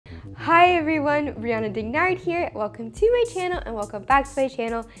Hi everyone, Brianna Dignard here. Welcome to my channel and welcome back to my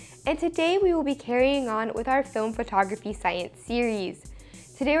channel. And today we will be carrying on with our film photography science series.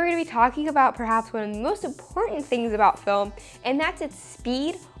 Today we're going to be talking about perhaps one of the most important things about film, and that's its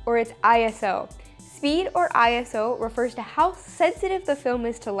speed or its ISO. Speed or ISO refers to how sensitive the film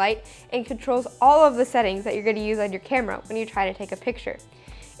is to light and controls all of the settings that you're going to use on your camera when you try to take a picture.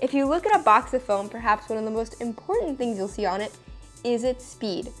 If you look at a box of film, perhaps one of the most important things you'll see on it is its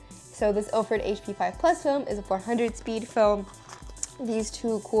speed. So this Ilford HP5 Plus film is a 400 speed film. These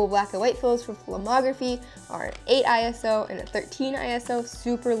two cool black and white films for filmography are an 8 ISO and a 13 ISO,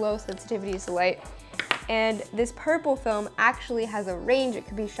 super low sensitivity to light. And this purple film actually has a range it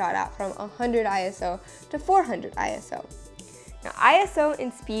could be shot at from 100 ISO to 400 ISO. Now ISO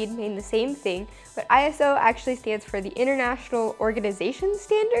and speed mean the same thing, but ISO actually stands for the International Organization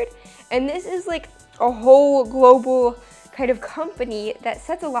Standard, and this is like a whole global kind of company that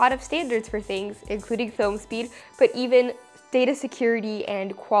sets a lot of standards for things, including film speed, but even data security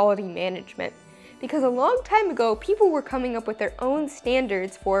and quality management. Because a long time ago, people were coming up with their own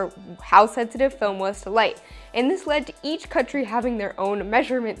standards for how sensitive film was to light, and this led to each country having their own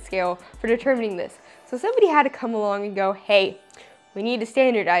measurement scale for determining this. So somebody had to come along and go, hey, we need to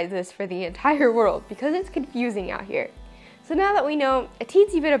standardize this for the entire world because it's confusing out here. So now that we know a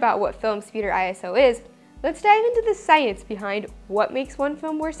teensy bit about what film speed or ISO is, let's dive into the science behind what makes one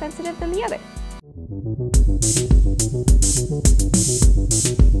film more sensitive than the other.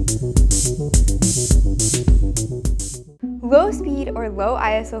 Low speed or low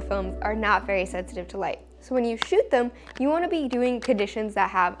ISO films are not very sensitive to light. So when you shoot them, you want to be doing conditions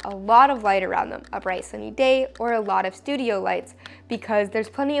that have a lot of light around them, a bright sunny day or a lot of studio lights, because there's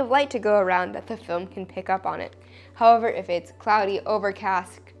plenty of light to go around that the film can pick up on it. However, if it's cloudy,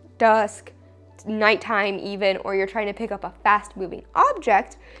 overcast, dusk, nighttime even, or you're trying to pick up a fast moving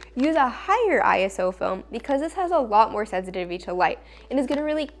object, use a higher ISO film because this has a lot more sensitivity to light and is going to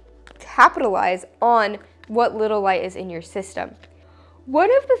really capitalize on what little light is in your system.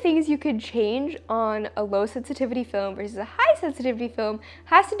 One of the things you could change on a low sensitivity film versus a high sensitivity film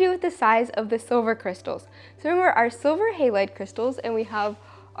has to do with the size of the silver crystals. So remember our silver halide crystals, and we have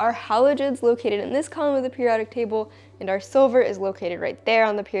our halogens located in this column of the periodic table, and our silver is located right there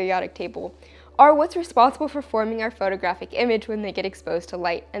on the periodic table, are what's responsible for forming our photographic image when they get exposed to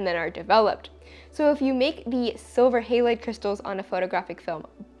light and then are developed. So if you make the silver halide crystals on a photographic film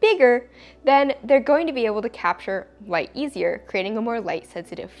bigger, then they're going to be able to capture light easier, creating a more light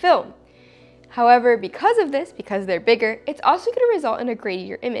sensitive film. However, because of this, because they're bigger, it's also going to result in a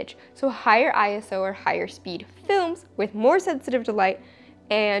grainier image. So higher ISO or higher speed films with more sensitive to light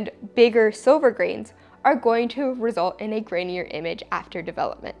and bigger silver grains are going to result in a grainier image after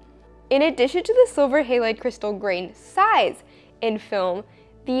development. In addition to the silver halide crystal grain size in film,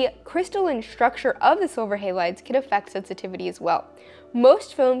 the crystalline structure of the silver halides can affect sensitivity as well.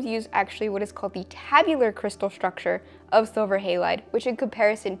 Most films use actually what is called the tabular crystal structure of silver halide, which in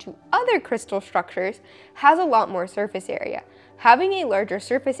comparison to other crystal structures has a lot more surface area. Having a larger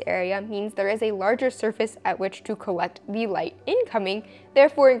surface area means there is a larger surface at which to collect the light incoming,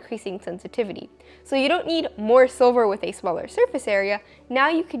 therefore increasing sensitivity. So you don't need more silver with a smaller surface area. Now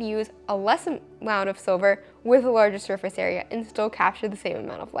you could use a less amount of silver with a larger surface area and still capture the same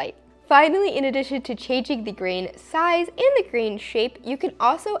amount of light. Finally, in addition to changing the grain size and the grain shape, you can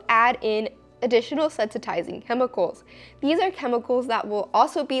also add in additional sensitizing chemicals. These are chemicals that will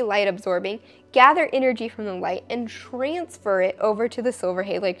also be light absorbing, gather energy from the light, and transfer it over to the silver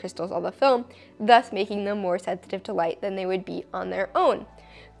halide crystals on the film, thus making them more sensitive to light than they would be on their own.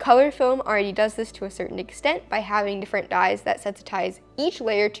 Color film already does this to a certain extent by having different dyes that sensitize each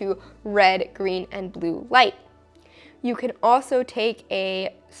layer to red, green, and blue light. You can also take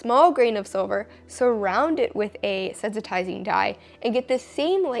a small grain of silver, surround it with a sensitizing dye, and get the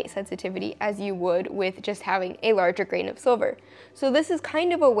same light sensitivity as you would with just having a larger grain of silver. So this is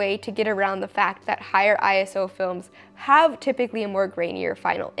kind of a way to get around the fact that higher ISO films have typically a more grainier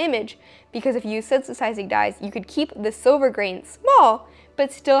final image, because if you use sensitizing dyes, you could keep the silver grain small,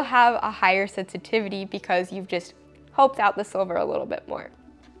 but still have a higher sensitivity because you've just helped out the silver a little bit more.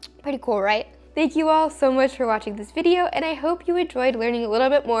 Pretty cool, right? Thank you all so much for watching this video, and I hope you enjoyed learning a little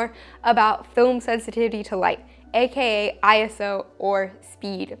bit more about film sensitivity to light, aka ISO or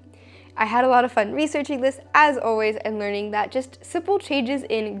speed. I had a lot of fun researching this as always and learning that just simple changes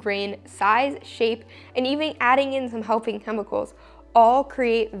in grain size, shape, and even adding in some helping chemicals all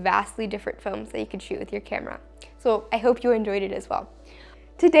create vastly different films that you can shoot with your camera. So I hope you enjoyed it as well.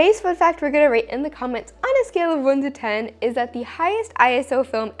 Today's fun fact we're going to rate in the comments on a scale of 1 to 10 is that the highest ISO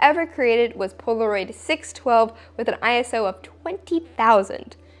film ever created was Polaroid 612 with an ISO of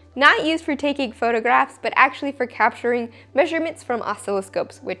 20,000. not used for taking photographs, but actually for capturing measurements from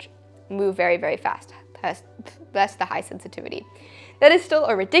oscilloscopes, which move very, very fast. That's the high sensitivity. That is still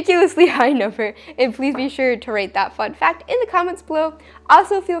a ridiculously high number, and please be sure to rate that fun fact in the comments below.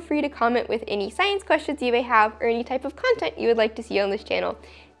 Also, feel free to comment with any science questions you may have or any type of content you would like to see on this channel.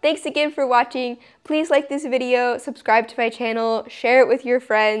 Thanks again for watching. Please like this video, subscribe to my channel, share it with your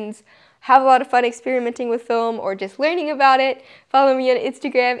friends, have a lot of fun experimenting with film or just learning about it. Follow me on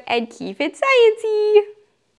Instagram and keep it sciencey!